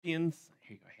Philippians,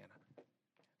 here you go, Hannah.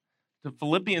 To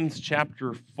Philippians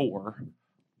chapter 4.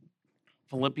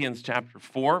 Philippians chapter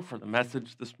 4 for the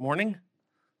message this morning.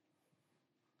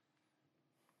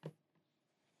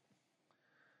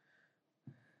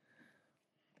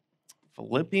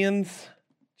 Philippians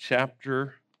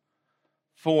chapter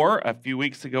 4. A few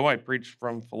weeks ago, I preached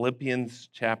from Philippians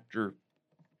chapter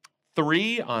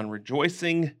 3 on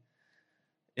rejoicing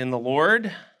in the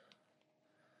Lord.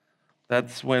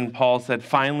 That's when Paul said,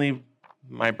 "Finally,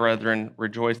 my brethren,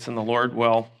 rejoice in the Lord."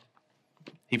 Well,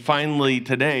 he finally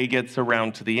today gets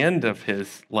around to the end of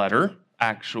his letter,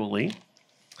 actually,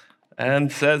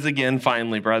 and says again,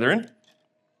 "Finally, brethren."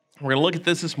 We're going to look at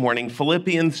this morning,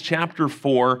 Philippians chapter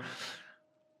 4,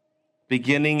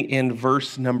 beginning in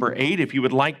verse number 8. If you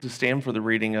would like to stand for the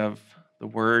reading of the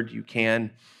word, you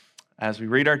can. As we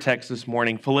read our text this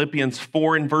morning, Philippians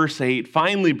 4 and verse 8,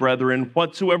 "Finally, brethren,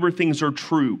 whatsoever things are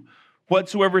true,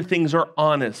 whatsoever things are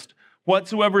honest,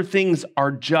 whatsoever things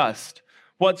are just,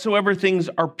 whatsoever things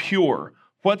are pure,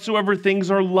 whatsoever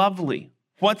things are lovely,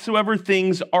 whatsoever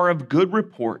things are of good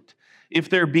report, if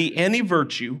there be any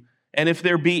virtue, and if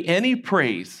there be any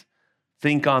praise,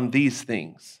 think on these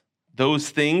things. Those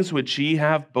things which ye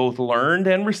have both learned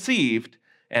and received,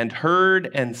 and heard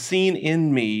and seen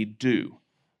in me, do.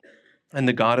 And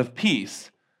the God of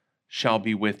peace shall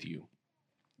be with you."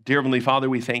 Dear Heavenly Father,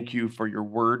 we thank you for your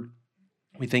word.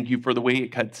 We thank you for the way it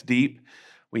cuts deep.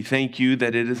 We thank you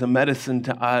that it is a medicine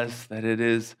to us, that it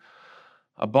is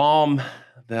a balm,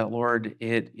 that, Lord,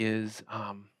 it is,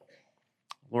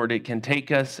 Lord, it can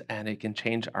take us and it can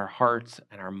change our hearts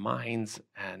and our minds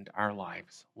and our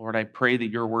lives. Lord, I pray that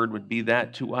your word would be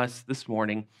that to us this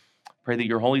morning. Pray that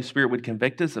your Holy Spirit would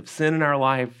convict us of sin in our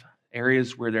life,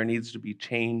 areas where there needs to be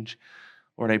change.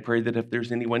 Lord, I pray that if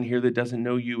there's anyone here that doesn't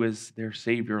know you as their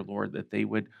Savior, Lord, that they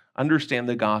would understand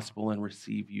the gospel and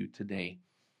receive you today.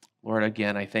 Lord,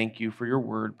 again, I thank you for your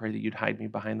word. Pray that you'd hide me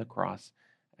behind the cross.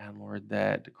 And Lord,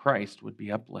 that Christ would be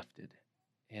uplifted.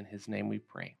 In his name we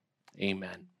pray.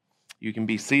 Amen. You can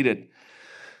be seated.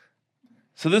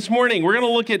 So this morning, we're going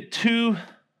to look at two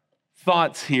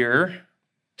thoughts here.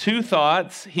 Two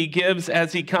thoughts he gives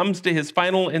as he comes to his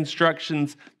final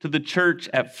instructions to the church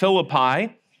at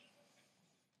Philippi.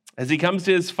 As he comes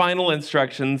to his final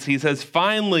instructions, he says,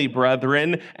 "Finally,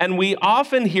 brethren," and we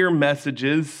often hear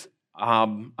messages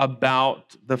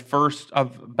about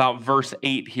verse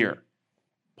 8 here.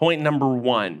 Point number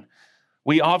one,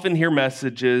 we often hear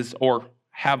messages, or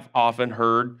have often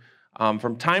heard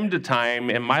from time to time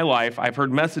in my life, I've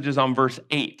heard messages on verse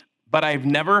 8, but I've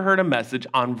never heard a message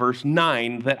on verse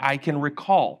 9 that I can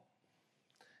recall.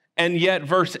 And yet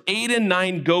verse 8 and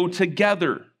 9 go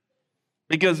together,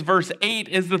 because verse 8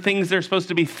 is the things they're supposed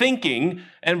to be thinking,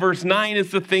 and verse 9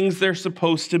 is the things they're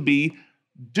supposed to be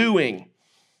doing.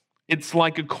 It's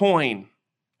like a coin.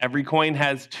 Every coin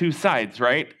has two sides,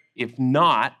 right? If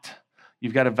not,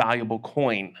 you've got a valuable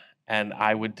coin, and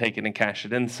I would take it and cash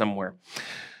it in somewhere.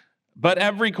 But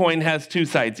every coin has two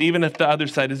sides, even if the other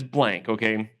side is blank,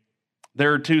 okay?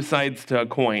 There are two sides to a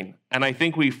coin. And I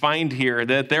think we find here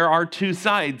that there are two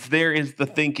sides. There is the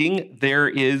thinking, there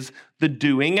is the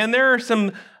doing, and there are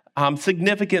some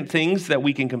significant things that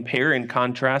we can compare and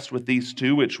contrast with these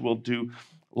two, which we'll do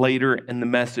later in the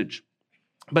message.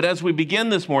 But as we begin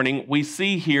this morning, we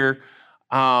see here,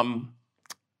 I've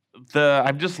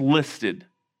just listed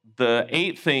the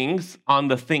 8 things on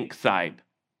the think side.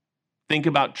 Think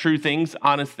about true things,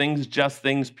 honest things, just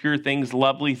things, pure things,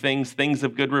 lovely things, things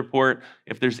of good report.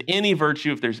 If there's any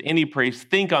virtue, if there's any praise,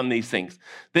 think on these things.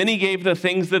 Then he gave the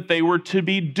things that they were to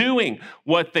be doing,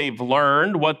 what they've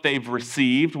learned, what they've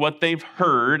received, what they've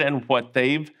heard, and what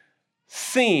they've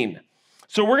seen.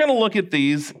 So we're going to look at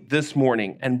these this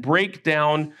morning and break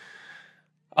down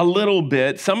a little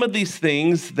bit some of these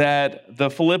things that the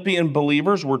Philippian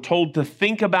believers were told to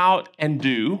think about and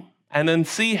do, and then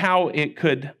see how it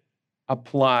could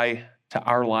apply to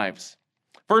our lives.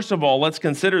 First of all, let's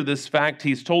consider this fact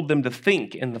he's told them to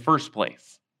think in the first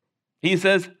place. He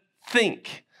says,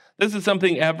 think. This is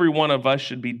something every one of us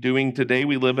should be doing today.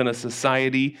 We live in a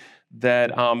society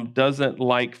that doesn't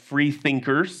like free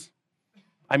thinkers.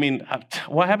 I mean,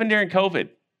 what happened during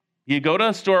COVID? You go to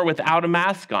a store without a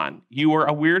mask on. You were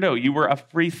a weirdo. You were a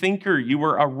free thinker. You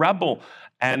were a rebel.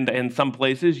 And in some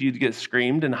places, you'd get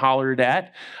screamed and hollered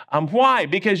at. Why?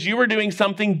 Because you were doing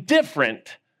something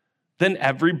different than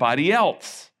everybody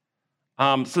else.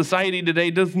 Society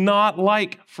today does not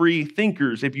like free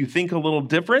thinkers. If you think a little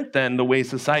different than the way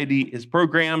society is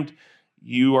programmed,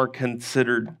 you are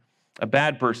considered a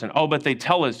bad person. Oh, but they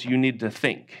tell us you need to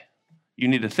think. You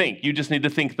need to think. You just need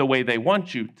to think the way they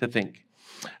want you to think.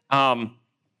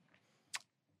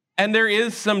 And there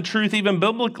is some truth even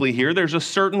biblically here. There's a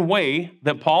certain way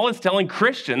that Paul is telling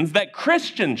Christians that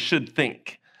Christians should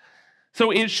think.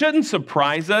 So it shouldn't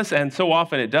surprise us, and so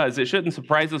often it does. It shouldn't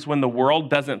surprise us when the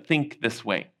world doesn't think this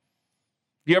way.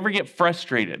 Do you ever get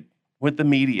frustrated with the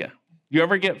media? Do you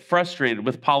ever get frustrated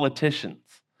with politicians?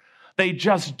 They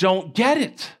just don't get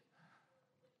it.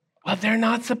 Well, they're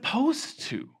not supposed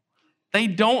to. They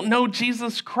don't know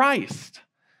Jesus Christ.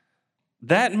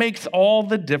 That makes all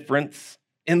the difference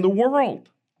in the world.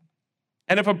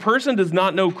 And if a person does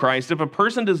not know Christ, if a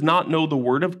person does not know the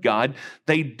Word of God,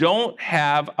 they don't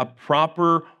have a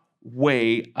proper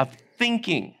way of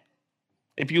thinking.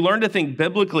 If you learn to think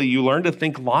biblically, you learn to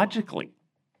think logically.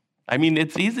 I mean,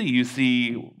 it's easy. You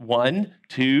see 1,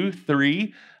 2,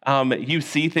 3. You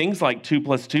see things like 2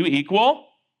 + 2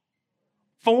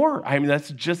 = 4. I mean, that's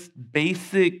just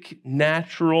basic,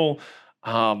 natural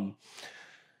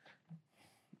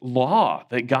law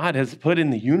that God has put in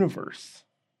the universe.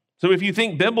 So if you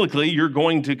think biblically, you're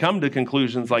going to come to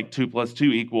conclusions like 2 +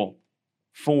 2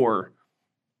 = 4.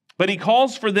 But he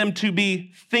calls for them to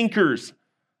be thinkers.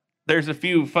 There's a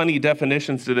few funny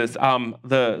definitions to this.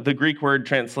 The Greek word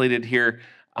translated here,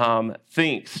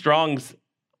 think, Strong's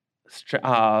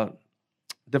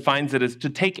defines it as to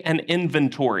take an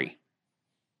inventory.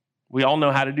 We all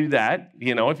know how to do that.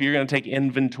 You know, if you're going to take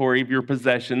inventory of your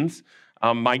possessions,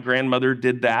 my grandmother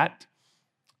did that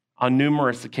on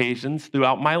numerous occasions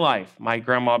throughout my life. My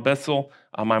grandma Bissell,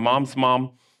 my mom's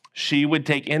mom, she would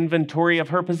take inventory of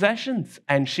her possessions,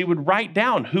 and she would write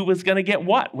down who was going to get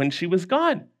what when she was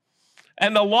gone.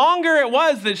 And the longer it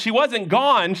was that she wasn't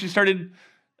gone, she started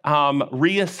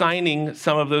reassigning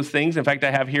some of those things. In fact, I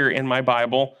have here in my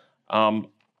Bible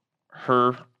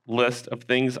her list of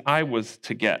things I was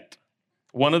to get.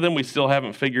 One of them we still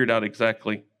haven't figured out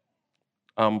exactly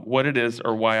what it is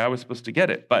or why I was supposed to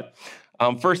get it. But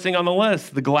first thing on the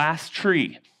list, the glass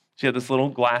tree. She had this little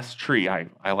glass tree.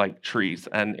 I like trees.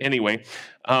 And anyway,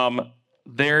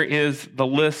 there is the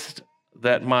list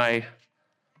that my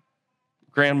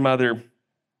grandmother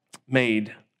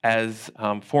made as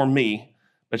for me,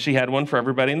 but she had one for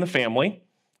everybody in the family,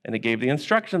 and it gave the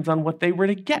instructions on what they were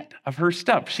to get of her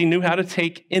stuff. She knew how to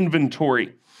take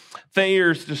inventory.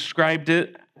 Thayer's described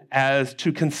it as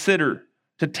to consider,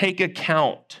 to take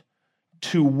account,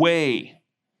 to weigh.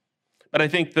 But I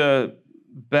think the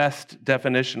best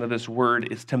definition of this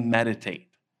word is to meditate.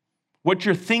 What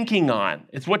you're thinking on,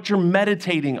 it's what you're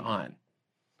meditating on.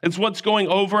 It's what's going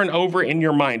over and over in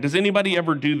your mind. Does anybody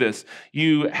ever do this?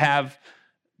 You have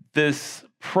this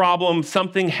problem,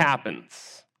 something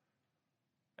happens,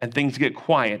 and things get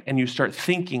quiet, and you start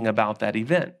thinking about that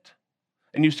event.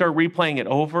 And you start replaying it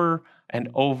over and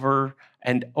over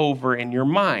and over in your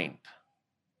mind.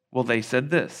 Well, they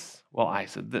said this. Well, I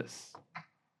said this.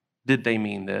 Did they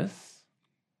mean this?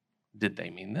 Did they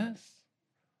mean this?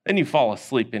 And you fall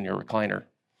asleep in your recliner.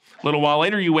 A little while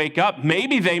later, you wake up.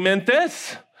 Maybe they meant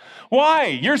this. Why?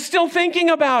 You're still thinking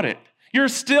about it.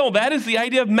 That is the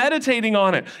idea of meditating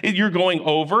on it. You're going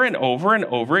over and over and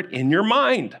over it in your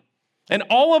mind. And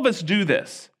all of us do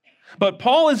this. But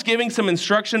Paul is giving some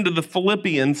instruction to the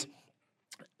Philippians,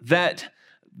 that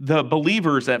the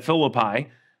believers at Philippi,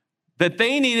 that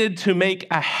they needed to make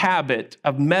a habit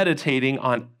of meditating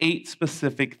on 8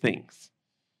 specific things.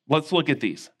 Let's look at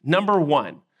these. Number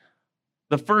 1,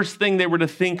 the first thing they were to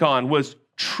think on was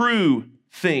true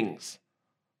things.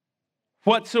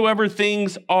 Whatsoever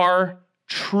things are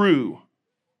true.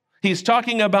 He's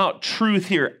talking about truth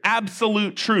here,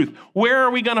 absolute truth. Where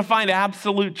are we going to find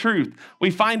absolute truth?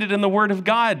 We find it in the Word of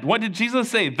God. What did Jesus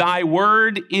say? Thy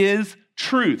word is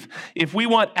truth. If we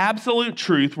want absolute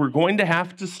truth, we're going to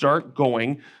have to start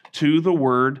going to the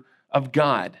Word of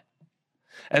God.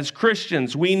 As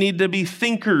Christians, we need to be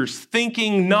thinkers,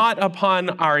 thinking not upon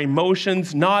our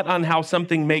emotions, not on how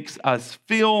something makes us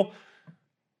feel,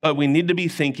 but we need to be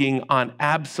thinking on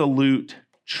absolute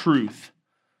truth.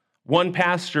 One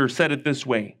pastor said it this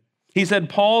way. He said,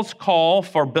 Paul's call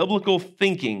for biblical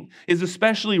thinking is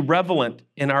especially relevant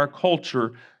in our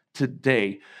culture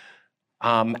today.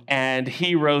 And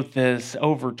he wrote this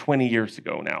over 20 years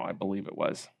ago now, I believe it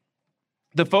was.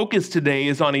 The focus today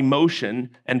is on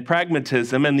emotion and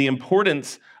pragmatism, and the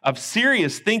importance of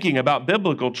serious thinking about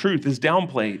biblical truth is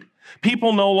downplayed.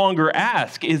 People no longer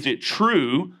ask, is it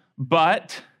true,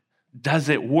 but does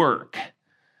it work?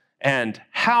 And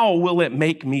how will it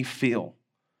make me feel?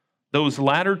 Those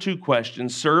latter 2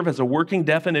 questions serve as a working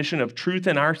definition of truth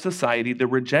in our society that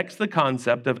rejects the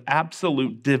concept of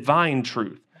absolute divine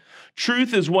truth.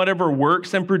 Truth is whatever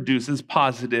works and produces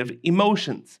positive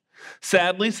emotions.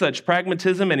 Sadly, such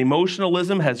pragmatism and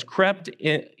emotionalism has crept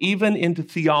even into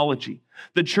theology.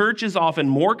 The church is often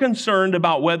more concerned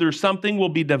about whether something will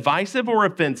be divisive or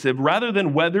offensive rather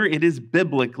than whether it is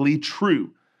biblically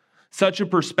true. Such a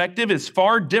perspective is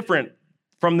far different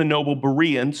from the noble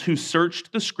Bereans who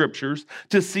searched the scriptures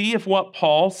to see if what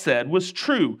Paul said was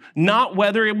true, not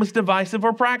whether it was divisive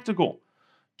or practical.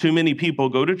 Too many people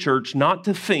go to church not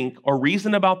to think or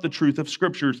reason about the truth of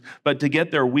scriptures, but to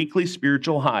get their weekly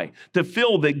spiritual high, to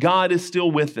feel that God is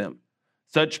still with them.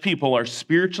 Such people are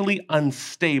spiritually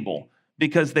unstable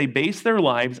because they base their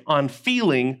lives on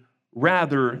feeling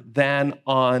rather than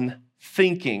on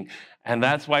thinking. And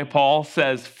that's why Paul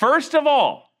says, first of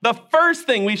all, the first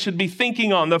thing we should be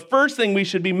thinking on, the first thing we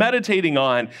should be meditating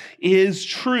on is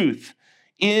truth.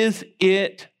 Is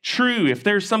it true? If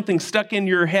there's something stuck in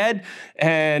your head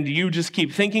and you just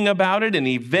keep thinking about it, an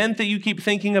event that you keep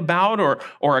thinking about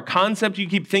or a concept you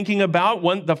keep thinking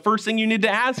about, the first thing you need to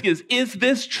ask is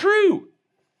this true?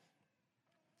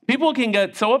 People can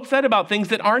get so upset about things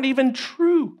that aren't even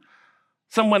true.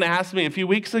 Someone asked me a few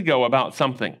weeks ago about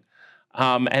something.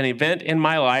 An event in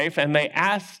my life, and they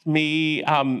asked me,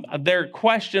 their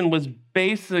question was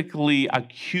basically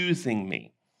accusing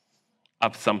me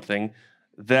of something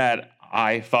that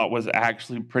I thought was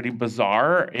actually pretty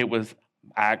bizarre. It was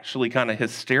actually kind of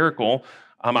hysterical.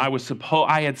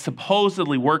 I had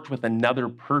supposedly worked with another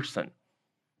person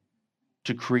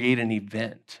to create an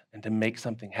event and to make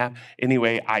something happen.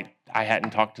 Anyway, I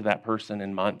hadn't talked to that person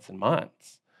in months and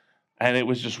months. And it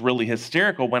was just really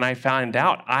hysterical when I found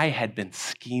out I had been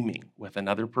scheming with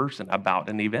another person about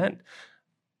an event.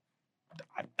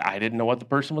 I didn't know what the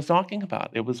person was talking about.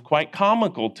 It was quite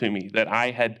comical to me that I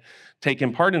had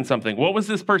taken part in something. What was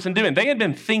this person doing? They had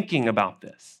been thinking about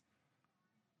this.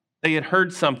 They had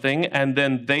heard something, and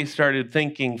then they started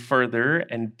thinking further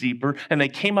and deeper, and they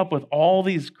came up with all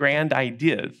these grand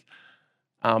ideas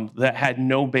that had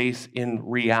no base in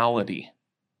reality.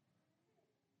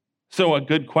 So a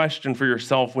good question for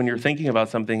yourself when you're thinking about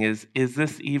something is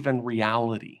this even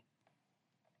reality?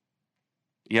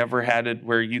 You ever had it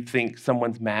where you think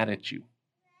someone's mad at you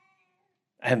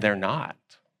and they're not?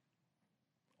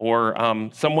 Or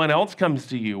someone else comes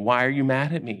to you, why are you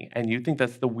mad at me? And you think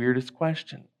that's the weirdest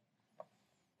question.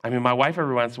 I mean, my wife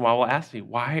every once in a while will ask me,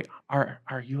 why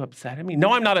are you upset at me?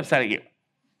 No, I'm not upset at you.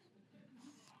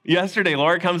 Yesterday,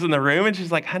 Laura comes in the room and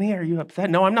she's like, honey, are you upset?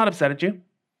 No, I'm not upset at you.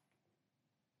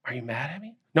 Are you mad at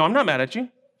me? No, I'm not mad at you.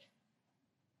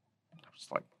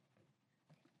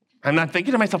 I'm not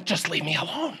thinking to myself, just leave me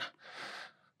alone.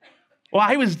 Well,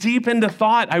 I was deep into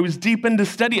thought. I was deep into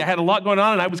study. I had a lot going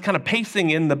on, and I was kind of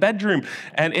pacing in the bedroom.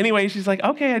 And anyway, she's like,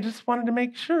 okay, I just wanted to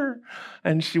make sure.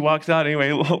 And she walks out.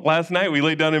 Anyway, last night we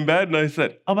laid down in bed, and I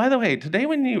said, oh, by the way, today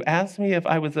when you asked me if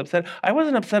I was upset, I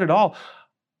wasn't upset at all.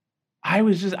 I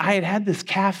had this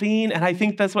caffeine, and I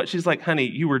think that's what she's like, honey,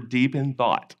 you were deep in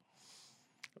thought.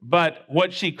 But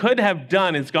what she could have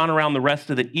done is gone around the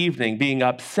rest of the evening being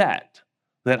upset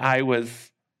that I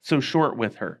was so short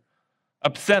with her,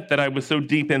 upset that I was so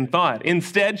deep in thought.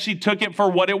 Instead, she took it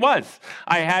for what it was.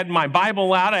 I had my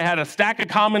Bible out. I had a stack of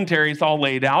commentaries all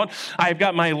laid out. I've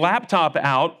got my laptop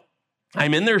out.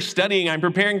 I'm in there studying. I'm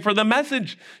preparing for the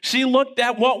message. She looked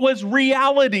at what was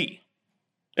reality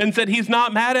and said, he's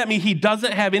not mad at me. He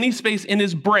doesn't have any space in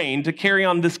his brain to carry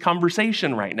on this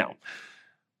conversation right now.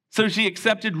 So she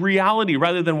accepted reality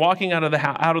rather than walking out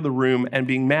of the room and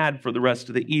being mad for the rest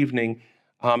of the evening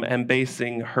and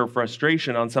basing her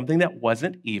frustration on something that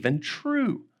wasn't even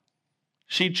true.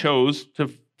 She chose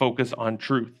to focus on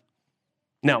truth.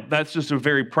 Now, that's just a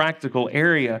very practical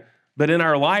area, but in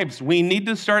our lives, we need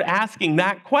to start asking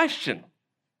that question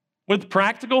with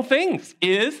practical things.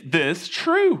 Is this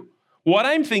true? What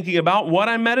I'm thinking about, what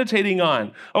I'm meditating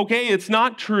on. Okay, it's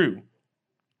not true.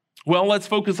 Well, let's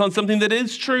focus on something that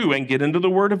is true and get into the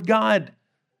Word of God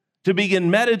to begin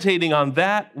meditating on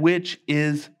that which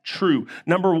is true.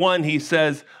 Number one, he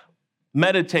says,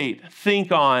 meditate,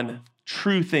 think on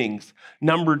true things.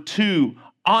 Number two,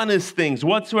 honest things.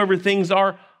 Whatsoever things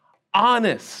are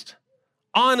honest.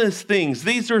 Honest things.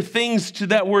 These are things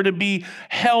that were to be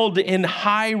held in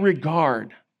high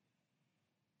regard,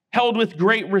 held with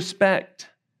great respect,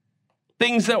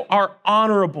 things that are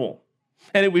honorable.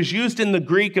 And it was used in the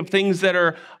Greek of things that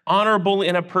are honorable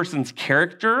in a person's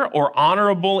character or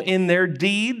honorable in their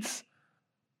deeds.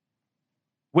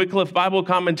 Wycliffe Bible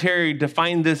Commentary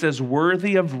defined this as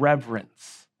worthy of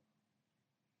reverence.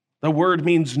 The word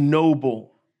means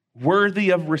noble, worthy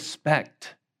of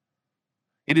respect.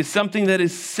 It is something that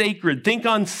is sacred. Think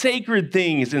on sacred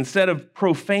things instead of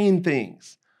profane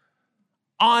things.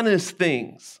 Honest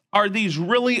things. Are these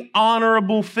really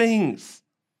honorable things?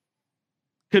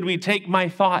 Could we take my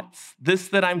thoughts, this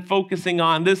that I'm focusing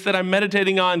on, this that I'm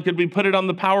meditating on, could we put it on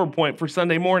the PowerPoint for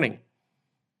Sunday morning?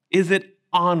 Is it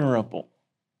honorable?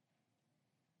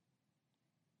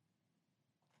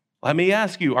 Let me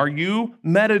ask you, are you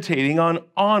meditating on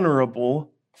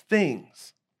honorable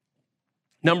things?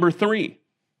 Number 3,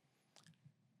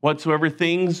 whatsoever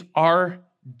things are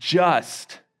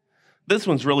just. This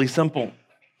one's really simple.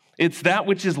 It's that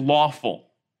which is lawful,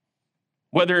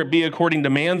 whether it be according to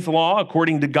man's law,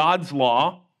 according to God's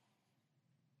law.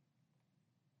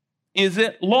 Is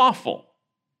it lawful?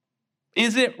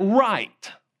 Is it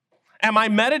right? Am I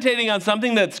meditating on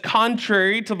something that's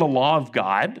contrary to the law of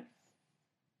God?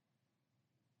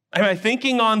 Am I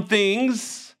thinking on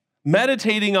things,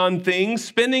 meditating on things,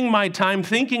 spending my time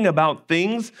thinking about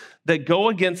things that go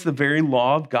against the very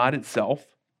law of God itself?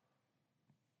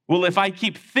 Well, if I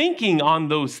keep thinking on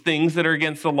those things that are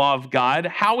against the law of God,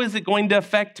 how is it going to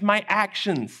affect my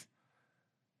actions?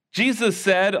 Jesus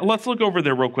said, let's look over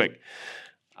there real quick.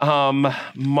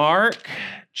 Mark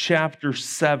chapter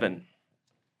 7.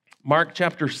 Mark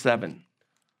chapter 7.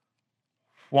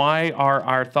 Why are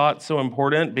our thoughts so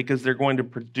important? Because they're going to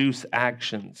produce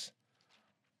actions.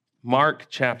 Mark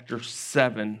chapter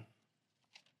 7.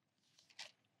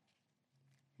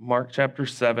 Mark chapter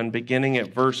 7, beginning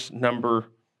at verse number,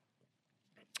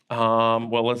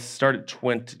 let's start at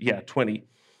 20.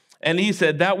 And he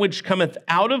said, that which cometh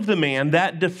out of the man,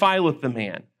 that defileth the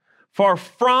man. For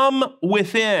from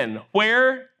within,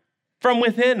 where? From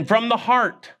within, from the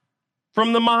heart,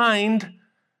 from the mind,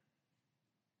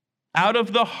 out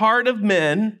of the heart of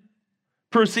men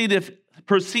proceedeth,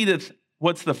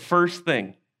 what's the first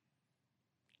thing?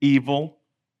 Evil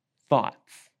thoughts.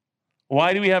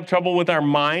 Why do we have trouble with our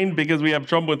mind? Because we have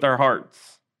trouble with our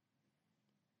hearts.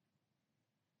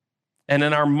 And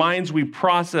in our minds, we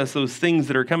process those things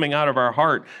that are coming out of our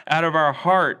heart. Out of our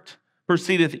heart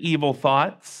proceedeth evil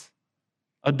thoughts,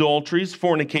 adulteries,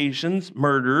 fornications,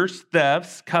 murders,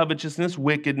 thefts, covetousness,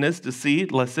 wickedness,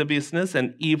 deceit, lasciviousness,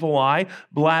 an evil eye,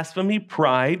 blasphemy,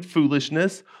 pride,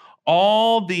 foolishness.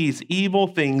 All these evil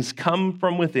things come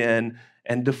from within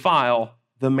and defile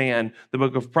the man. The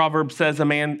book of Proverbs says,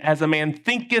 as a man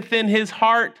thinketh in his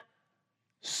heart,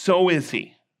 so is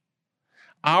he.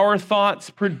 Our thoughts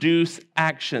produce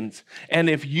actions. And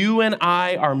if you and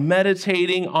I are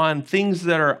meditating on things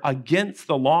that are against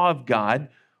the law of God,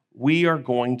 we are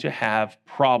going to have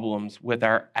problems with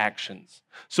our actions.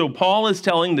 So Paul is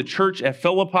telling the church at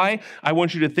Philippi, I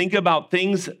want you to think about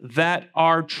things that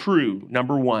are true,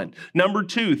 number 1. Number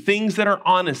 2, things that are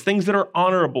honest, things that are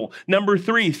honorable. Number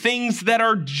 3, things that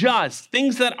are just,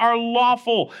 things that are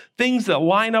lawful, things that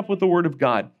line up with the word of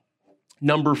God.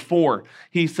 Number 4,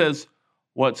 he says,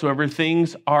 whatsoever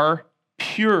things are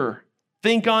pure.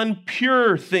 Think on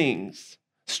pure things.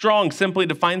 Strong simply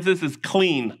defines this as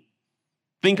clean.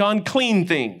 Think on clean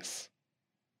things.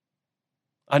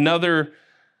 Another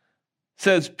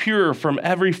says pure from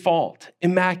every fault,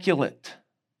 immaculate.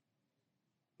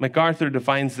 MacArthur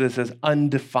defines this as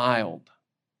undefiled.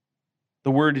 The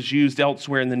word is used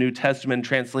elsewhere in the New Testament,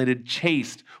 translated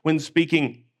chaste, when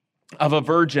speaking of a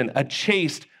virgin, a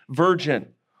chaste virgin,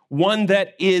 one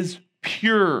that is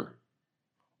pure,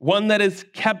 one that has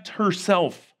kept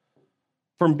herself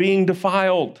from being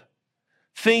defiled.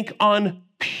 Think on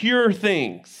pure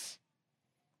things.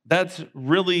 That's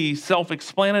really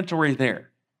self-explanatory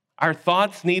there. Our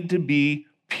thoughts need to be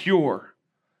pure.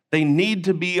 They need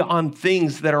to be on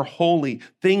things that are holy,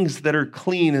 things that are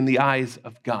clean in the eyes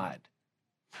of God.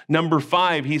 Number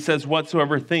 5, he says,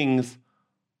 whatsoever things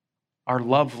are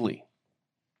lovely.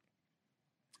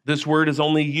 This word is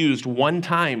only used one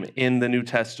time in the New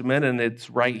Testament, and it's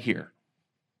right here.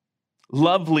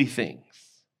 Lovely things.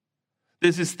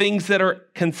 This is things that are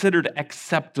considered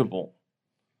acceptable,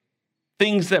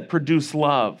 things that produce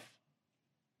love,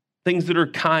 things that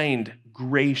are kind,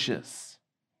 gracious.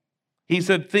 He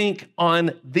said, think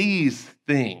on these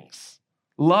things,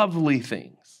 lovely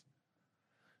things.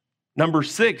 Number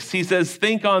 6, he says,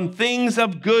 think on things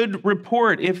of good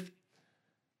report, if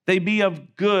they be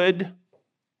of good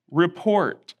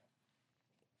report.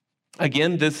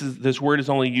 Again, this word is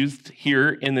only used here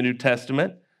in the New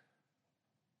Testament.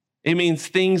 It means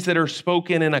things that are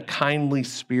spoken in a kindly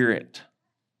spirit.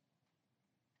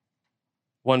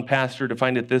 One pastor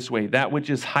defined it this way: that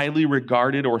which is highly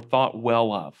regarded or thought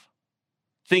well of.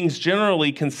 Things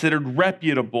generally considered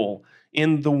reputable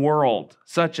in the world,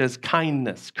 such as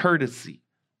kindness, courtesy,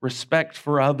 respect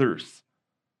for others.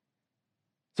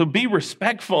 So be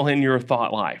respectful in your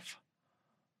thought life.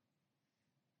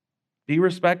 Be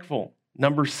respectful.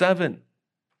 Number 7,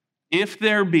 if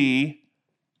there be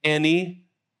any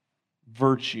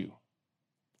virtue.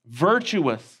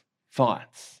 virtuous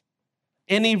thoughts.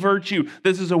 Any virtue.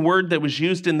 This is a word that was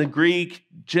used in the Greek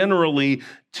generally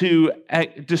to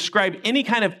describe any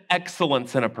kind of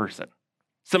excellence in a person.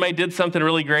 Somebody did something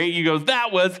really great. You go,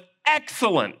 that was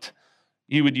excellent.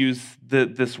 You would use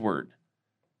this word.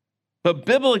 But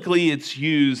biblically, it's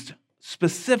used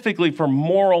specifically for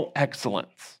moral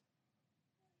excellence,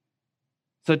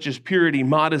 such as purity,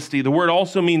 modesty. The word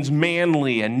also means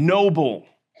manly and noble.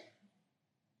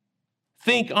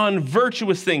 Think on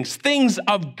virtuous things, things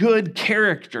of good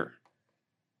character.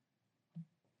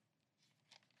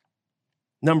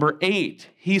 Number 8,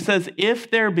 he says,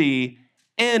 if there be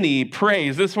any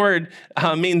praise. This word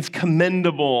means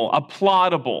commendable,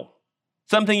 applaudable,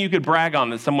 something you could brag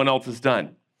on that someone else has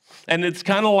done. And it's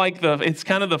kind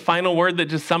of the final word that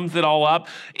just sums it all up.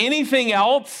 Anything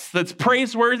else that's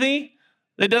praiseworthy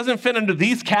that doesn't fit into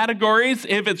these categories,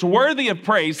 if it's worthy of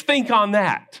praise, think on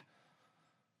that.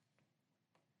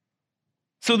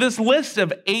 So this list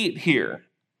of 8 here,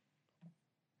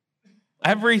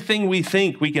 everything we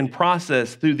think we can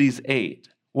process through these 8.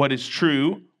 What is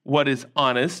true, what is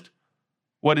honest,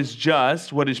 what is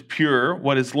just, what is pure,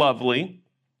 what is lovely,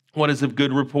 what is of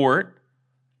good report,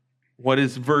 what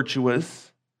is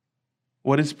virtuous,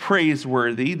 what is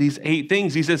praiseworthy, these 8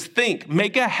 things. He says, think,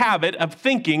 make a habit of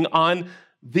thinking on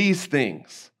these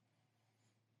things.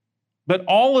 But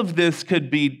all of this could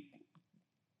be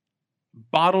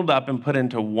bottled up and put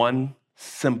into one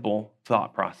simple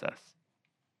thought process.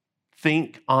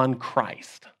 Think on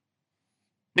Christ.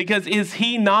 Because is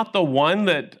he not the one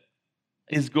that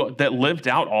lived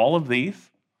out all of these?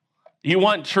 You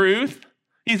want truth?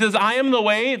 He says, I am the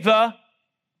way, the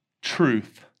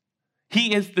truth.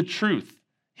 He is the truth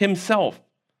himself.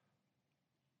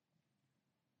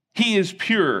 He is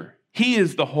pure. He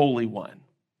is the Holy One.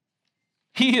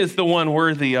 He is the one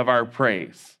worthy of our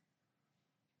praise.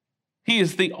 He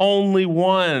is the only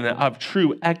one of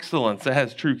true excellence that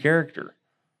has true character.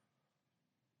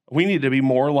 We need to be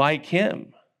more like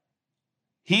him.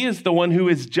 He is the one who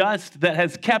is just, that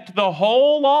has kept the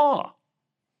whole law.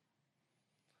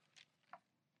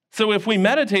 So if we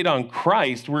meditate on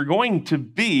Christ, we're going to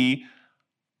be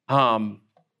obeying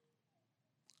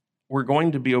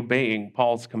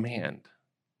Paul's command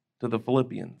to the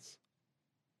Philippians.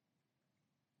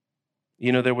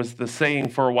 You know, there was the saying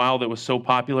for a while that was so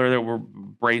popular. There were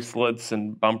bracelets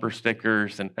and bumper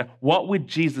stickers. And what would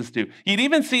Jesus do? You'd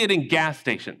even see it in gas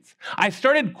stations. I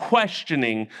started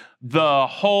questioning the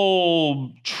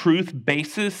whole truth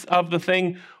basis of the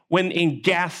thing when in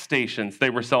gas stations they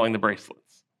were selling the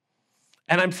bracelets.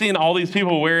 And I'm seeing all these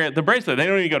people wear the bracelet. They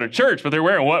don't even go to church, but they're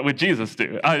wearing what would Jesus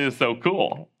do? It is so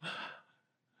cool.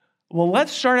 Well,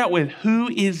 let's start out with who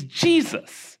is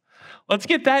Jesus? Let's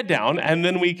get that down, and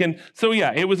then we can. So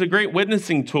yeah, it was a great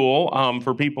witnessing tool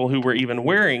for people who were even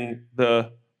wearing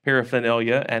the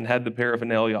paraphernalia and had the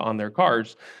paraphernalia on their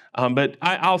cars. But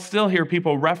I'll still hear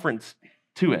people reference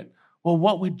to it. Well,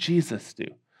 what would Jesus do?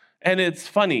 And it's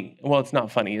funny. Well, it's not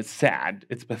funny. It's sad.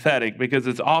 It's pathetic because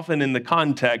it's often in the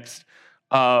context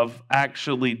of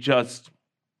actually just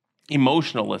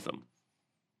emotionalism.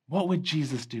 What would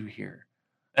Jesus do here?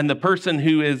 And the person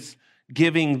who is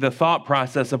giving the thought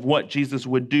process of what Jesus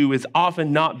would do is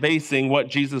often not basing what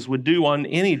Jesus would do on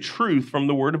any truth from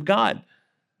the Word of God.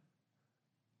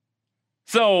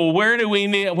 So where do we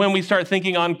need, when we start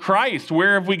thinking on Christ,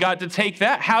 where have we got to take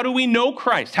that? How do we know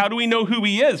Christ? How do we know who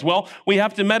he is? Well, we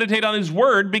have to meditate on his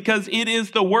word because it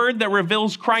is the word that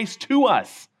reveals Christ to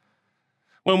us.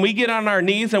 When we get on our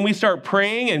knees and we start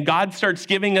praying and God starts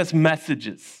giving us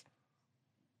messages,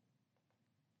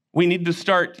 we need to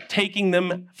start taking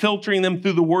them, filtering them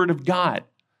through the word of God.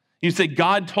 You say,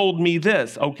 God told me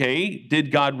this. Okay, did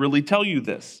God really tell you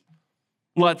this?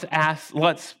 Let's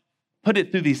put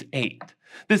it through these 8.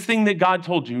 This thing that God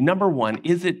told you, number 1,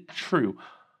 is it true?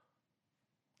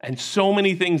 And so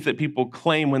many things that people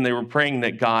claim when they were praying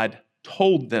that God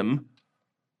told them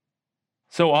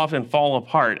so often fall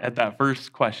apart at that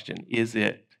first question, is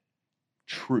it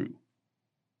true?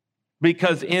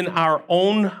 Because in our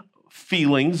own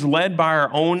feelings, led by our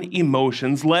own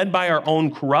emotions, led by our own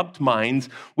corrupt minds,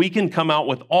 we can come out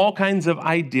with all kinds of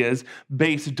ideas,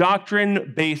 base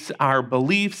doctrine, base our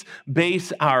beliefs,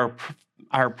 base our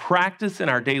practice in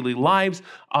our daily lives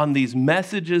on these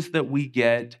messages that we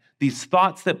get, these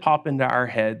thoughts that pop into our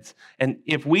heads. And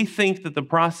if we think that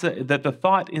the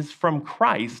thought is from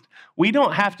Christ, we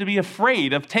don't have to be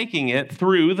afraid of taking it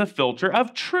through the filter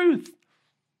of truth.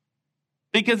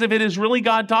 Because if it is really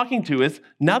God talking to us,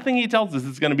 nothing he tells us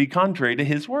is going to be contrary to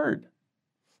his word.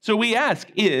 So we ask,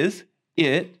 is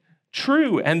it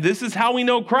true? And this is how we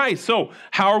know Christ. So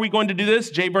how are we going to do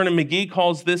this? J. Vernon McGee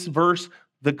calls this verse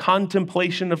the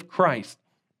contemplation of Christ.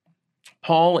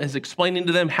 Paul is explaining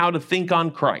to them how to think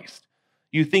on Christ.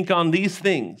 You think on these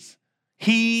things.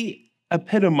 He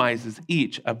epitomizes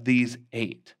each of these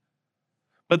 8.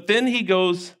 But then he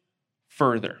goes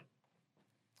further.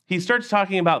 He starts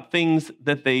talking about things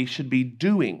that they should be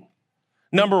doing.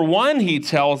 Number 1, he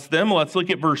tells them, let's look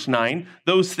at verse 9,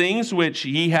 those things which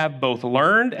ye have both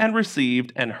learned and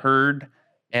received and heard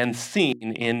and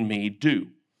seen in me do.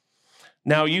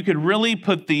 Now, you could really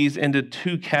put these into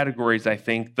 2 categories, I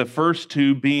think. The first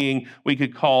 2 being we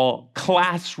could call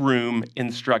classroom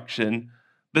instruction,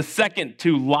 the second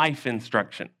 2 life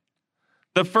instruction.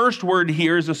 The first word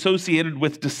here is associated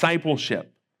with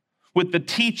discipleship, with the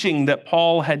teaching that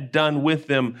Paul had done with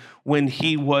them when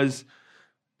he was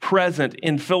present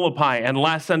in Philippi. And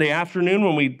last Sunday afternoon,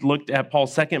 when we looked at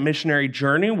Paul's second missionary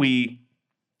journey, we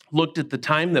looked at the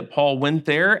time that Paul went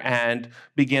there and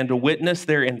began to witness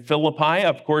there in Philippi.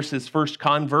 Of course, his first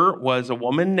convert was a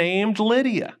woman named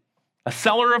Lydia, a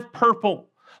seller of purple.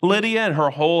 Lydia and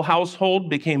her whole household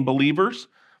became believers,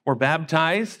 were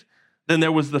baptized. Then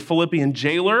there was the Philippian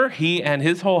jailer. He and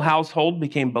his whole household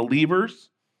became believers.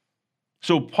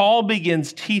 So Paul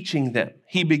begins teaching them.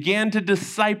 He began to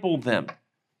disciple them.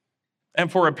 And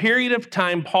for a period of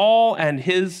time, Paul and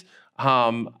his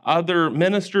other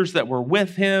ministers that were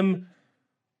with him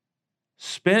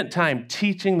spent time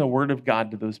teaching the word of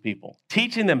God to those people,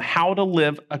 teaching them how to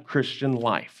live a Christian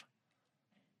life.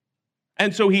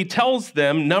 And so he tells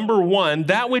them, number 1,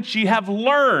 that which ye have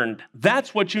learned,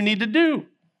 that's what you need to do.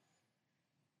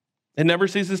 It never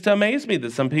ceases to amaze me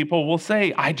that some people will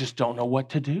say, I just don't know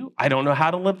what to do. I don't know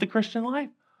how to live the Christian life.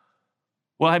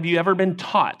 Well, have you ever been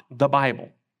taught the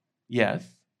Bible? Yes.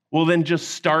 Well, then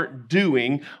just start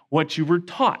doing what you were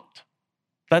taught.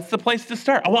 That's the place to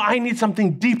start. Well, I need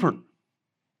something deeper.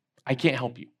 I can't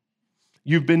help you.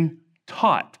 You've been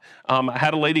taught. I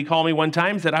had a lady call me one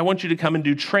time and said, I want you to come and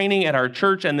do training at our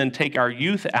church and then take our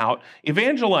youth out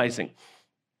evangelizing.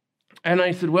 And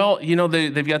I said, well, you know,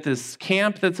 they've got this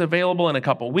camp that's available in a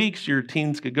couple weeks your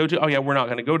teens could go to. Oh, yeah, we're not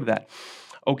going to go to that.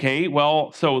 Okay,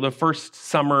 well, so the first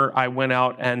summer I went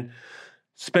out and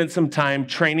spent some time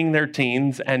training their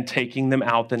teens and taking them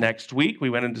out the next week.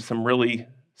 We went into some really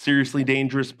seriously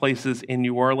dangerous places in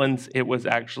New Orleans. It was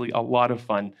actually a lot of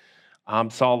fun.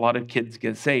 Saw a lot of kids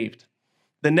get saved.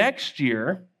 The next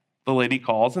year, the lady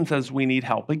calls and says, we need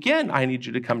help again. I need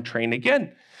you to come train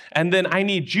again. And then I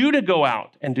need you to go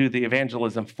out and do the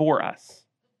evangelism for us.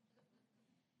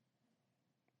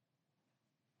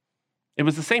 It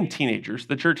was the same teenagers.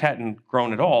 The church hadn't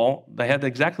grown at all. They had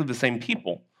exactly the same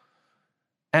people.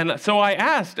 And so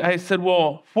I said,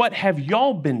 well, what have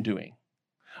y'all been doing?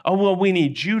 Oh, well, we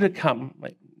need you to come.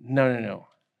 Like, no.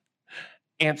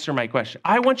 Answer my question.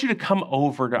 I want you to come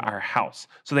over to our house.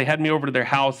 So they had me over to their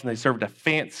house and they served a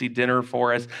fancy dinner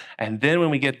for us. And then when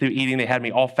we get through eating, they had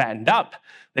me all fattened up.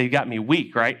 They got me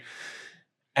weak, right?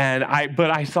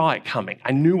 But I saw it coming.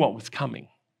 I knew what was coming.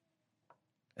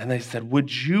 And they said,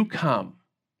 would you come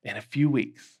in a few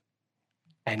weeks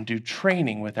and do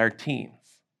training with our teens?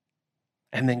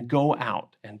 And then go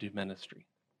out and do ministry.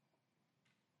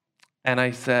 And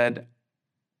I said,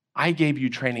 I gave you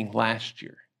training last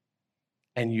year,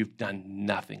 and you've done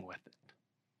nothing with it.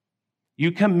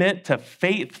 You commit to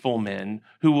faithful men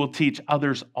who will teach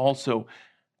others also,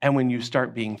 and when you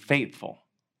start being faithful,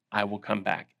 I will come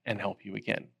back and help you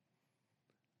again.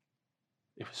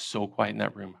 It was so quiet in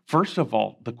that room. First of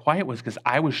all, the quiet was because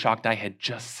I was shocked I had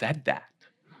just said that.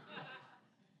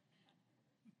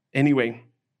 Anyway,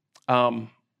 I'm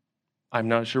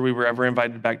not sure we were ever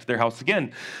invited back to their house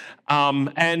again.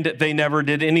 And they never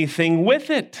did anything with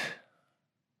it.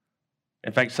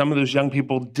 In fact, some of those young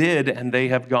people did, and they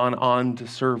have gone on to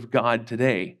serve God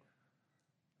today.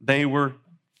 They were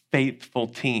faithful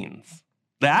teens.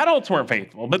 The adults weren't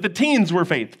faithful, but the teens were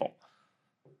faithful.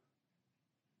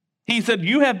 He said,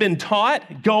 you have been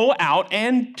taught, go out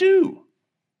and do.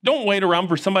 Don't wait around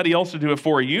for somebody else to do it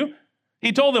for you.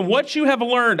 He told them, what you have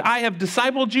learned, I have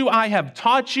discipled you, I have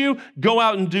taught you. Go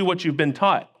out and do what you've been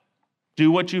taught. Do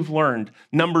what you've learned.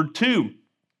 Number 2,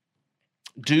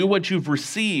 do what you've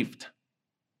received.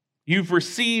 You've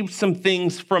received some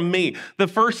things from me. The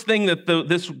first thing that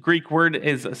this Greek word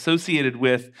is associated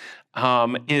with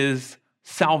is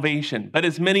salvation. But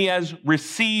as many as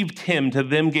received him, to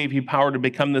them gave he power to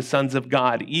become the sons of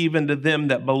God, even to them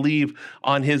that believe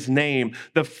on his name.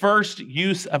 The first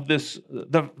use of this,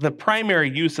 the primary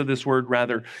use of this word,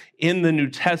 rather, in the New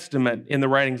Testament, in the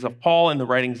writings of Paul and the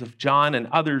writings of John and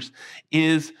others,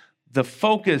 is the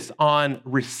focus on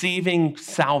receiving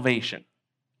salvation,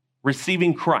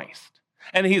 receiving Christ.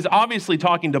 And he's obviously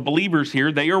talking to believers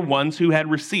here. They are ones who had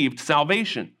received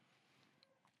salvation.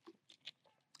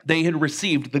 They had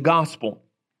received the gospel.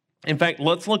 In fact,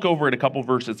 let's look over at a couple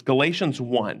verses. Galatians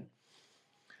 1.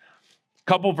 A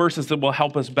couple verses that will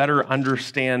help us better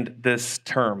understand this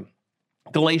term.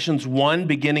 Galatians 1,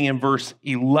 beginning in verse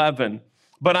 11.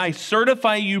 But I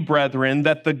certify you, brethren,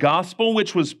 that the gospel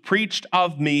which was preached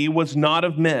of me was not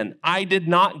of men. I did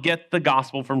not get the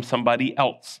gospel from somebody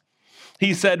else.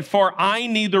 He said, for I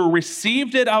neither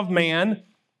received it of man,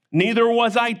 neither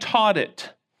was I taught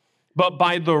it, but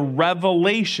by the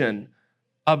revelation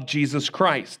of Jesus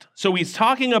Christ. So he's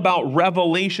talking about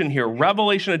revelation here,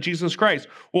 revelation of Jesus Christ.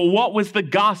 Well, what was the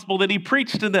gospel that he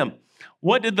preached to them?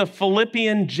 What did the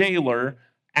Philippian jailer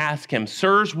ask him?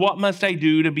 Sirs, what must I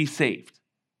do to be saved?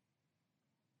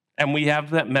 And we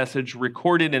have that message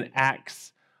recorded in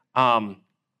Acts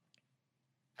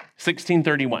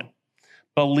 16:31.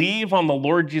 Believe on the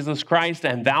Lord Jesus Christ,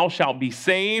 and thou shalt be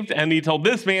saved. And he told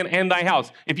this man and thy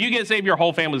house. If you get saved, your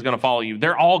whole family is going to follow you.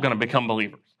 They're all going to become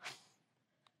believers.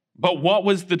 But what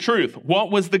was the truth?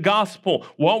 What was the gospel?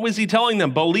 What was he telling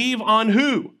them? Believe on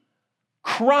who?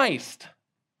 Christ.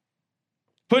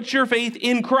 Put your faith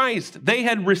in Christ. They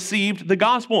had received the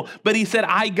gospel, but he said,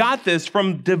 I got this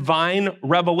from divine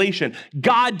revelation.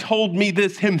 God told me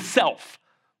this himself.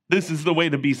 This is the way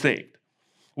to be saved.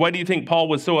 Why do you think Paul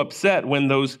was so upset when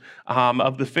those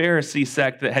of the Pharisee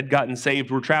sect that had gotten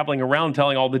saved were traveling around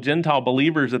telling all the Gentile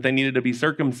believers that they needed to be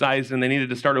circumcised and they needed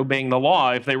to start obeying the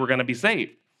law if they were going to be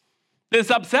saved?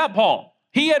 This upset Paul.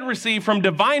 He had received from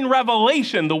divine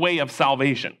revelation the way of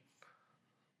salvation.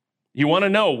 You want to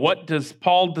know what does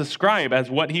Paul describe as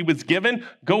what he was given?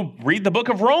 Go read the book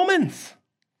of Romans.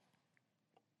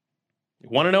 You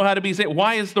want to know how to be saved?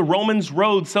 Why is the Romans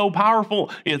road so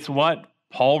powerful? It's what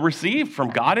Paul received from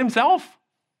God himself.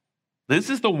 This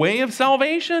is the way of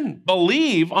salvation.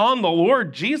 Believe on the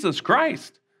Lord Jesus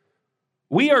Christ.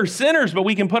 We are sinners, but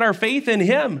we can put our faith in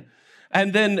him.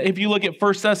 And then if you look at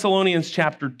 1 Thessalonians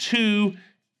chapter 2,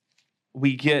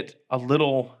 we get a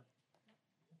little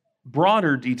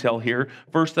broader detail here.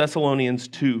 1 Thessalonians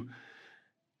 2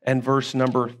 and verse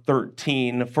number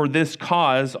 13. For this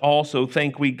cause also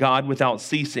thank we God without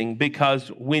ceasing, because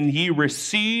when ye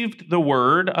received the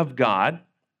word of God,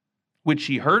 which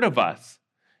ye heard of us,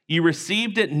 ye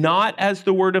received it not as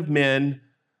the word of men,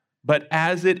 but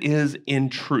as it is in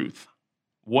truth.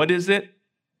 What is it?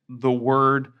 The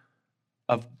word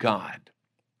of God.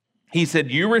 He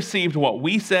said, you received what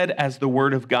we said as the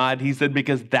word of God. He said,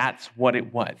 because that's what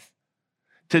it was.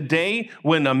 Today,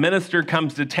 when a minister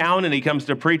comes to town and he comes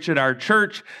to preach at our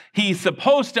church, he's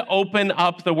supposed to open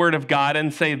up the word of God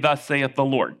and say, thus saith the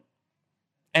Lord,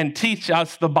 and teach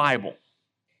us the Bible.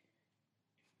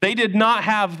 They did not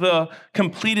have the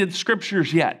completed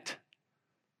scriptures yet.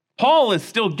 Paul is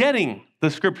still getting the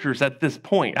scriptures at this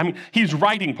point. I mean, he's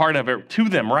writing part of it to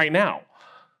them right now.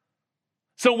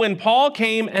 So when Paul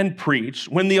came and preached,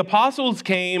 when the apostles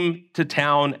came to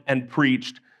town and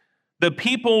preached, the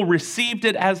people received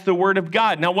it as the word of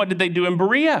God. Now, what did they do in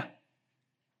Berea?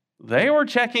 They were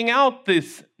checking out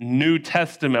this New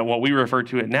Testament, what we refer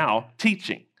to it now,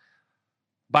 teaching.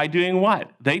 By doing what?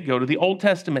 They'd go to the Old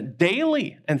Testament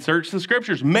daily and search the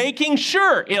scriptures, making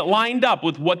sure it lined up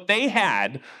with what they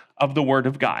had of the word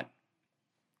of God.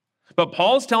 But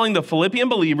Paul's telling the Philippian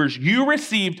believers, you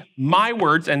received my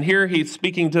words, and here he's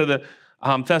speaking to the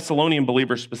Thessalonian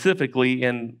believers specifically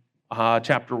in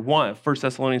chapter 1, 1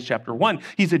 Thessalonians chapter 1.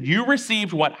 He said, you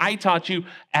received what I taught you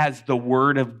as the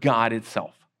word of God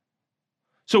itself.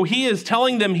 So he is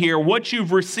telling them here, what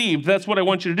you've received, that's what I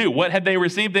want you to do. What had they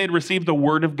received? They had received the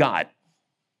word of God.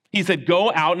 He said,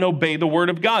 go out and obey the word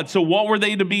of God. So what were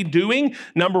they to be doing?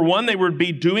 Number one, they would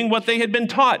be doing what they had been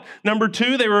taught. Number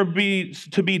two, they were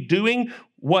to be doing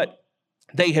what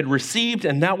they had received,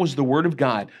 and that was the word of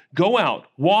God. Go out,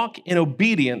 walk in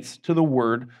obedience to the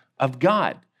word of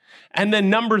God. And then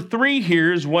number three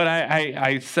here is what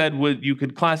I said you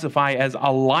could classify as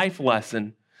a life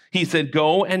lesson. He said,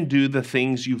 go and do the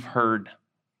things you've heard.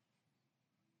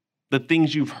 The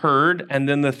things you've heard and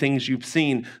then the things you've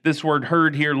seen. This word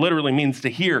heard here literally means to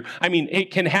hear. I mean,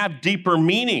 it can have deeper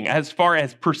meaning as far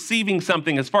as perceiving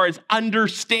something, as far as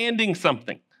understanding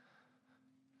something.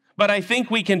 But I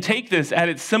think we can take this at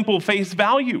its simple face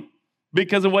value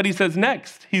because of what he says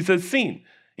next. He says, seen.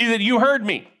 He said, you heard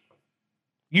me.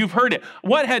 You've heard it.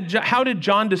 How did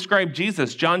John describe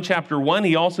Jesus? John chapter 1,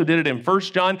 he also did it in 1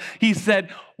 John. He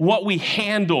said, what we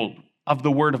handled of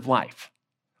the word of life.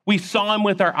 We saw him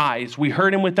with our eyes. We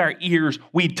heard him with our ears.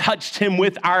 We touched him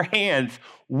with our hands.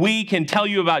 We can tell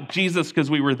you about Jesus because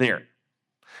we were there.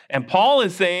 And Paul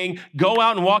is saying, go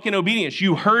out and walk in obedience.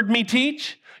 You heard me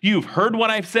teach. You've heard what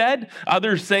I've said.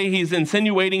 Others say he's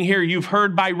insinuating here, you've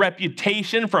heard by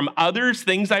reputation from others,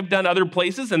 things I've done other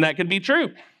places, and that could be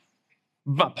true.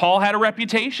 But Paul had a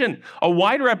reputation, a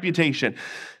wide reputation.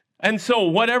 And so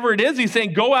whatever it is, he's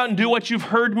saying, go out and do what you've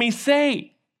heard me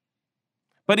say.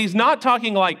 But he's not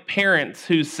talking like parents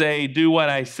who say, do what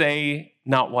I say,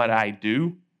 not what I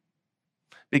do.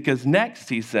 Because next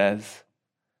he says,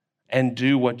 and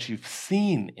do what you've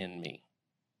seen in me.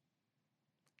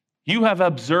 You have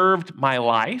observed my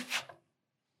life.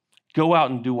 Go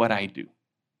out and do what I do.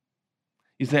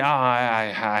 You say,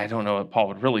 I don't know if Paul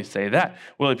would really say that.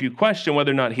 Well, if you question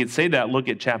whether or not he'd say that, look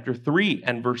at chapter 3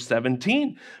 and verse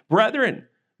 17. Brethren,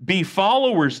 be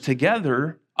followers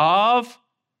together of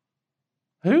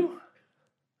who?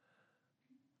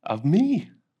 Of me.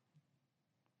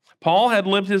 Paul had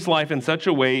lived his life in such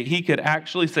a way he could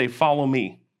actually say, follow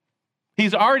me.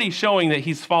 He's already showing that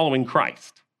he's following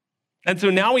Christ. And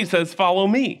so now he says, follow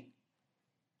me.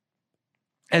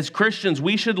 As Christians,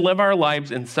 we should live our lives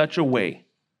in such a way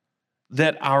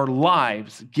that our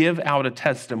lives give out a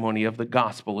testimony of the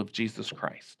gospel of Jesus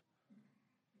Christ.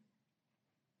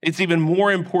 It's even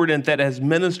more important that as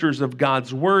ministers of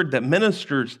God's word, that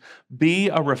ministers be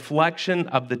a reflection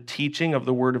of the teaching of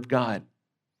the word of God.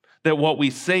 That what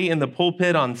we say in the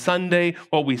pulpit on Sunday,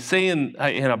 what we say in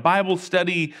a Bible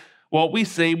study, what we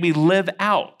say, we live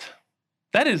out.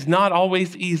 That is not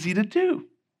always easy to do.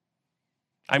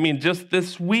 I mean, just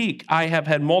this week, I have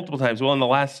had multiple times, well, in the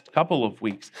last couple of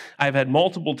weeks, I've had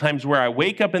multiple times where I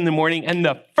wake up in the morning and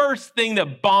the first thing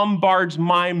that bombards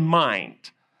my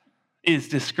mind is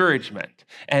discouragement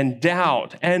and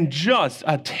doubt and just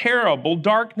a terrible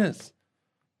darkness.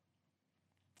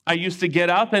 I used to get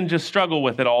up and just struggle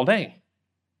with it all day.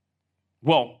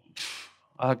 Well,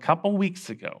 a couple weeks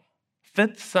ago,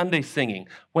 Fifth Sunday singing,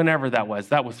 whenever that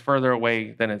was further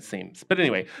away than it seems. But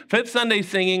anyway, Fifth Sunday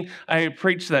singing, I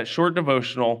preached that short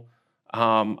devotional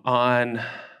on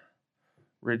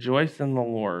Rejoice in the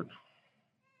Lord.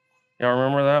 Y'all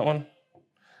remember that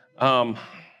one?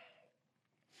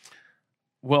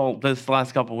 Well, this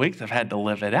last couple of weeks, I've had to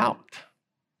live it out.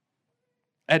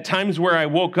 At times where I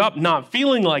woke up not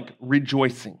feeling like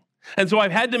rejoicing. And so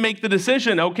I've had to make the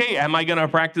decision, okay, am I going to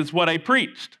practice what I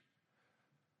preached?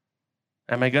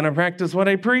 Am I going to practice what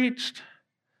I preached?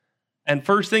 And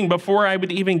first thing, before I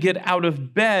would even get out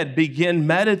of bed, begin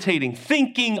meditating,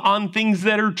 thinking on things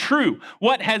that are true.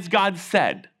 What has God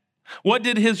said? What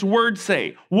did his word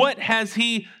say? What has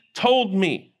he told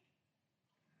me?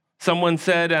 Someone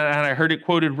said, and I heard it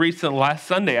quoted last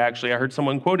Sunday, actually, I heard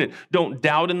someone quote it, don't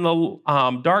doubt in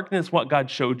the darkness what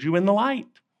God showed you in the light.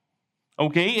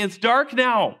 Okay, it's dark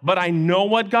now, but I know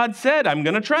what God said. I'm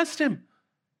going to trust him.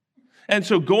 And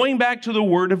so going back to the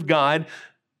word of God,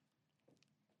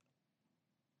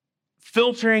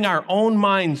 filtering our own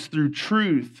minds through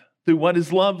truth, through what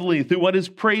is lovely, through what is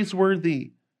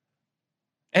praiseworthy.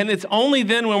 And it's only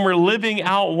then when we're living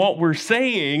out what we're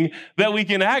saying that we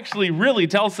can actually really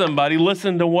tell somebody,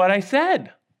 listen to what I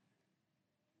said.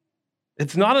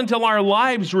 It's not until our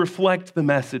lives reflect the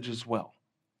message as well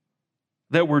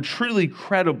that we're truly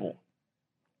credible.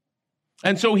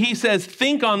 And so he says,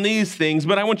 think on these things,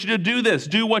 but I want you to do this.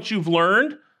 Do what you've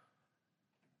learned.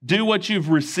 Do what you've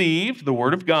received, the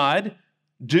word of God.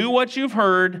 Do what you've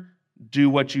heard. Do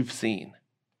what you've seen.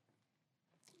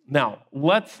 Now,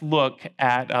 let's look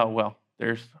at,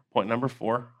 there's point number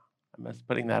 4. I missed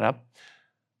putting that up.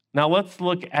 Now, let's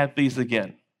look at these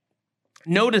again.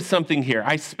 Notice something here.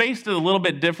 I spaced it a little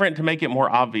bit different to make it more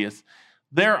obvious.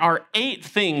 There are 8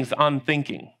 things on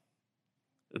thinking.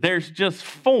 There's just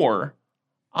 4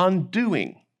 on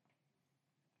doing.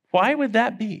 Why would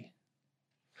that be?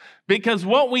 Because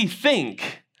what we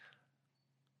think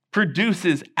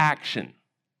produces action.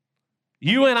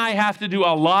 You and I have to do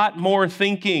a lot more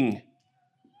thinking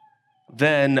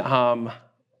than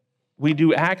we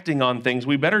do acting on things.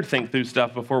 We better think through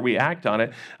stuff before we act on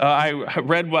it. I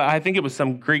read what I think it was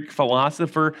some Greek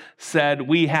philosopher said,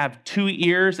 we have 2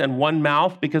 ears and 1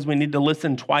 mouth because we need to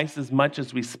listen twice as much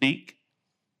as we speak.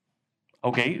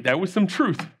 Okay, that was some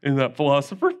truth in that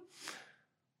philosopher.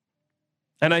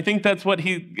 And I think that's what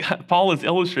Paul is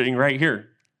illustrating right here.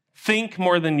 Think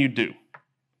more than you do.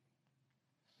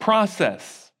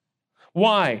 Process.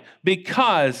 Why?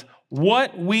 Because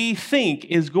what we think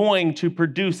is going to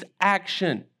produce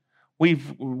action.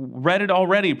 We've read it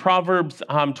already. Proverbs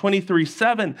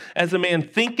 23:7. As a man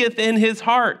thinketh in his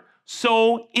heart,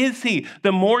 so is he.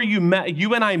 The more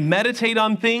you and I meditate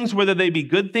on things, whether they be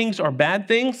good things or bad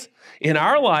things, in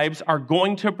our lives are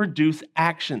going to produce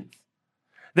actions.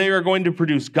 They are going to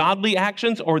produce godly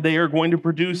actions, or they are going to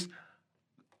produce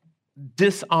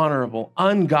dishonorable,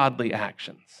 ungodly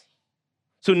actions.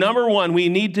 So number one, we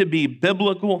need to be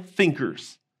biblical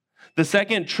thinkers. The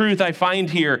second truth I find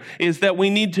here is that we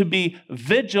need to be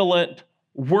vigilant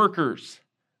workers.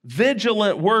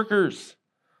 Vigilant workers.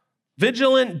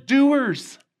 Vigilant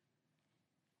doers.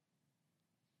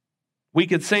 We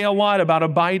could say a lot about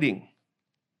abiding.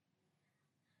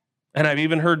 And I've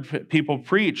even heard people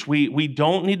preach, we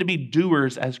don't need to be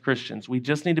doers as Christians. We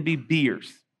just need to be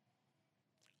beers.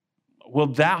 Well,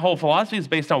 that whole philosophy is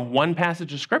based on one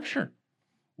passage of Scripture.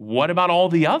 What about all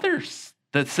the others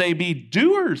that say be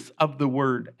doers of the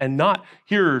word and not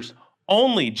hearers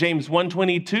only? James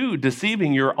 1:22,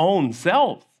 deceiving your own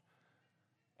self.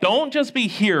 Don't just be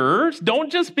hearers.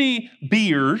 Don't just be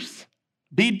beers.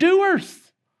 Be doers.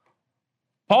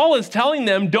 Paul is telling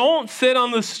them, don't sit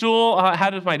on the stool. How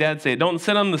does my dad say it? Don't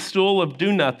sit on the stool of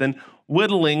do nothing,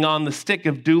 whittling on the stick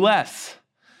of do less.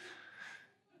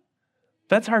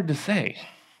 That's hard to say.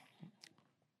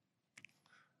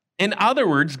 In other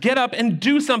words, get up and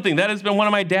do something. That has been one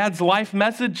of my dad's life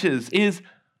messages, is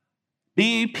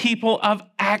be people of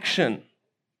action.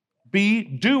 Be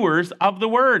doers of the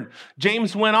word.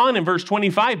 James went on in verse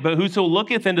 25, but whoso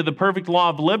looketh into the perfect law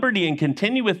of liberty and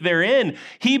continueth therein,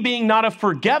 he being not a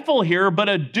forgetful hearer, but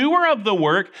a doer of the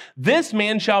work, this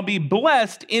man shall be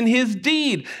blessed in his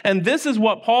deed. And this is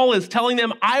what Paul is telling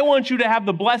them. I want you to have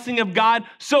the blessing of God,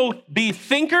 so be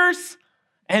thinkers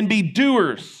and be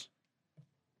doers.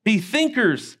 Be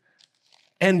thinkers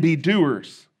and be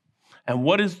doers. And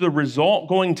what is the result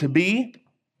going to be?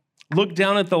 Look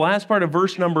down at the last part of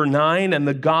verse number 9, and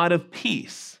the God of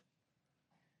peace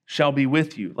shall be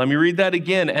with you. Let me read that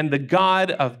again. And the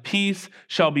God of peace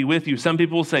shall be with you. Some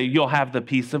people will say, you'll have the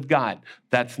peace of God.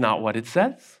 That's not what it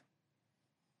says.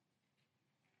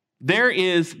 There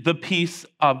is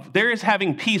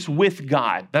having peace with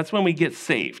God. That's when we get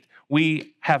saved.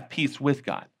 We have peace with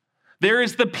God. There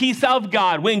is the peace of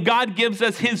God when God gives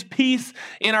us his peace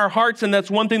in our hearts. And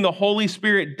that's one thing the Holy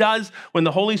Spirit does. When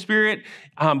the Holy Spirit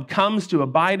comes to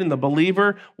abide in the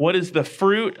believer, what is the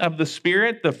fruit of the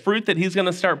Spirit? The fruit that he's going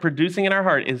to start producing in our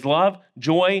heart is love,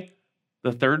 joy.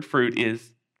 The third fruit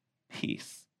is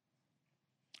peace.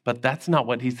 But that's not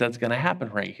what he says is going to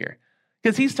happen right here.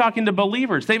 Because he's talking to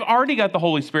believers. They've already got the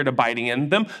Holy Spirit abiding in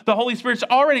them. The Holy Spirit's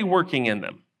already working in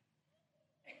them.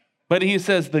 But he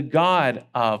says, the God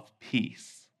of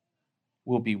peace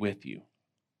will be with you.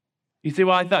 You say,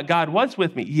 well, I thought God was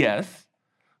with me. Yes,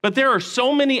 but there are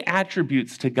so many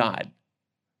attributes to God.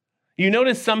 You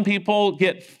notice some people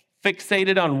get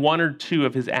fixated on one or two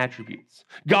of his attributes.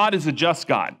 God is a just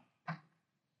God.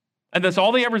 And that's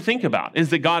all they ever think about, is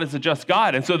that God is a just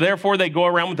God. And so therefore they go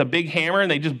around with a big hammer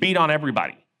and they just beat on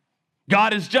everybody.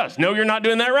 God is just. No, you're not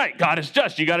doing that right. God is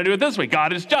just. You got to do it this way.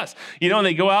 God is just. And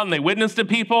they go out and they witness to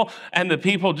people, and the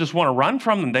people just want to run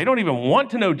from them. They don't even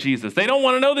want to know Jesus. They don't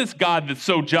want to know this God that's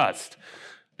so just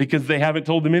because they haven't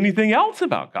told them anything else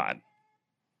about God.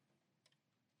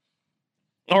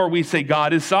 Or we say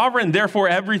God is sovereign, therefore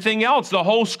everything else, the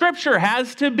whole Scripture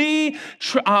has to be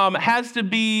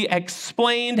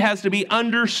explained, has to be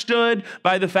understood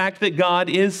by the fact that God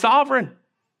is sovereign.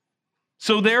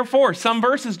 So therefore, some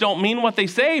verses don't mean what they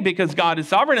say because God is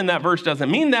sovereign, and that verse doesn't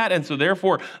mean that, and so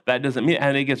therefore, that doesn't mean,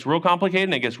 and it gets real complicated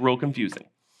and it gets real confusing.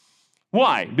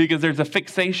 Why? Because there's a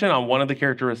fixation on one of the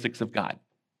characteristics of God.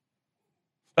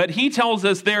 But he tells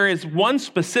us there is one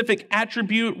specific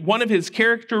attribute, one of his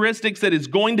characteristics that is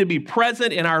going to be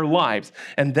present in our lives,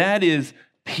 and that is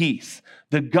peace.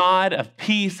 The God of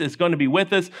peace is going to be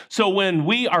with us. So when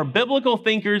we are biblical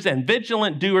thinkers and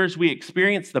vigilant doers, we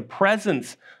experience the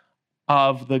presence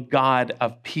of the God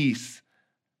of peace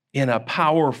in a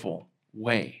powerful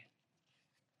way.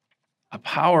 A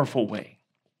powerful way.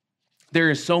 There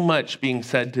is so much being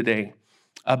said today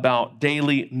about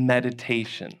daily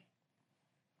meditation.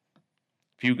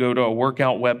 If you go to a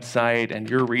workout website and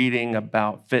you're reading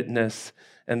about fitness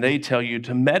and they tell you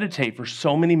to meditate for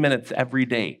so many minutes every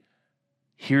day,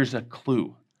 here's a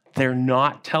clue. They're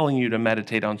not telling you to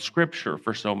meditate on Scripture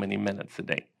for so many minutes a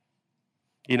day.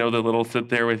 The little sit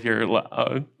there with your,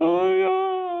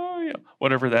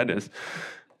 whatever that is.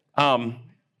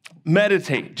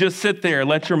 Meditate. Just sit there.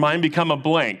 Let your mind become a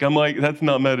blank. I'm like, that's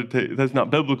not meditate. That's not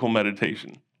biblical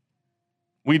meditation.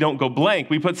 We don't go blank.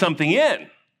 We put something in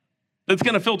that's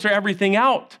going to filter everything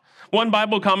out. One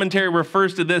Bible commentary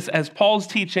refers to this as Paul's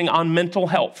teaching on mental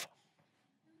health.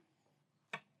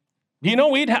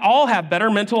 We'd all have better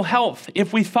mental health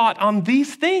if we thought on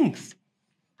these things.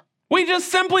 We just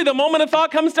simply, the moment a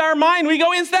thought comes to our mind, we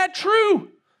go, is that true?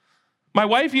 My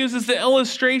wife uses the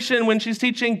illustration when she's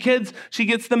teaching kids. She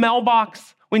gets the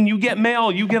mailbox. When you get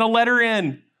mail, you get a letter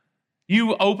in.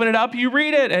 You open it up, you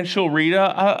read it, and she'll read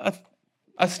a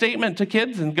statement to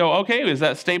kids and go, okay, is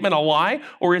that statement a lie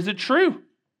or is it true?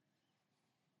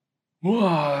 Well,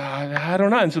 I don't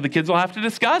know. And so the kids will have to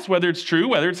discuss whether it's true,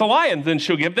 whether it's a lie. And then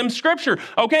she'll give them scripture.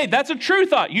 Okay, that's a true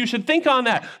thought. You should think on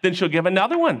that. Then she'll give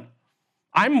another one.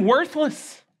 I'm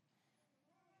worthless.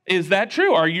 Is that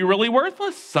true? Are you really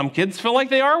worthless? Some kids feel like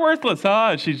they are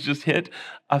worthless. She's just hit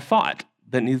a thought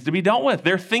that needs to be dealt with.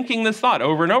 They're thinking this thought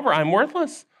over and over. I'm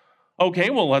worthless. Okay,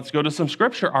 well, let's go to some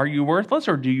scripture. Are you worthless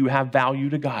or do you have value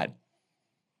to God?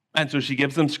 And so she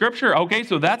gives them scripture. Okay,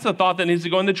 so that's a thought that needs to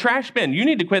go in the trash bin. You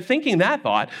need to quit thinking that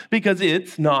thought because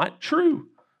it's not true.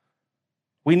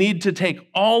 We need to take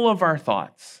all of our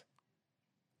thoughts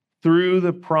through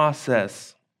the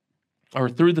process, or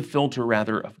through the filter,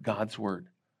 rather, of God's word.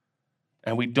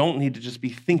 And we don't need to just be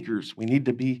thinkers. We need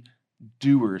to be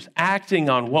doers, acting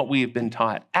on what we have been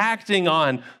taught, acting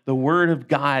on the word of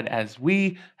God as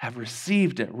we have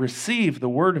received it. Receive the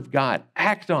word of God.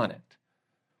 Act on it.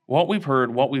 What we've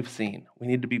heard, what we've seen. We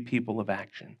need to be people of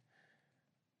action.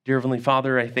 Dear Heavenly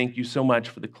Father, I thank you so much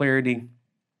for the clarity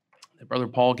that Brother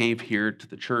Paul gave here to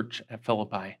the church at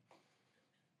Philippi.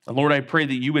 And Lord, I pray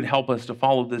that you would help us to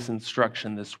follow this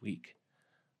instruction this week,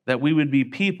 that we would be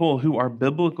people who are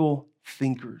biblical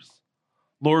thinkers.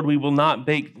 Lord, we will not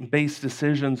base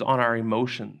decisions on our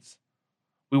emotions.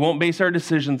 We won't base our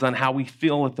decisions on how we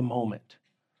feel at the moment.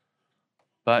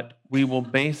 But we will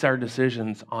base our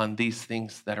decisions on these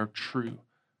things that are true,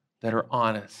 that are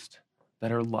honest,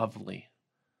 that are lovely,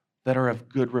 that are of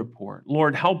good report.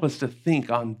 Lord, help us to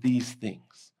think on these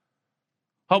things.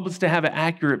 Help us to have an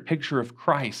accurate picture of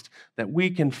Christ, that we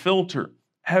can filter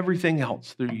everything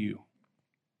else through you.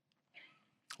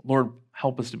 Lord,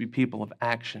 help us to be people of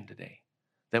action today,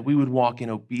 that we would walk in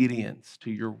obedience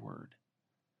to your word,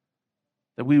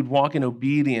 that we would walk in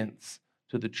obedience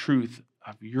to the truth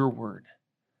of your word.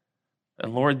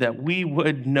 And Lord, that we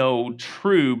would know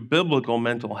true biblical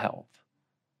mental health.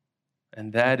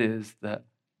 And that is the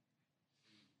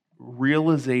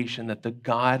realization that the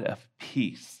God of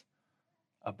peace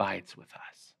abides with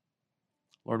us.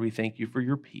 Lord, we thank you for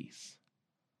your peace.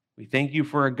 We thank you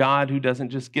for a God who doesn't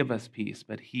just give us peace,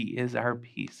 but he is our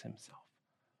peace himself.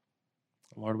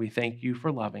 Lord, we thank you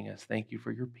for loving us. Thank you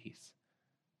for your peace.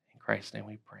 In Christ's name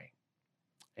we pray.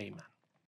 Amen.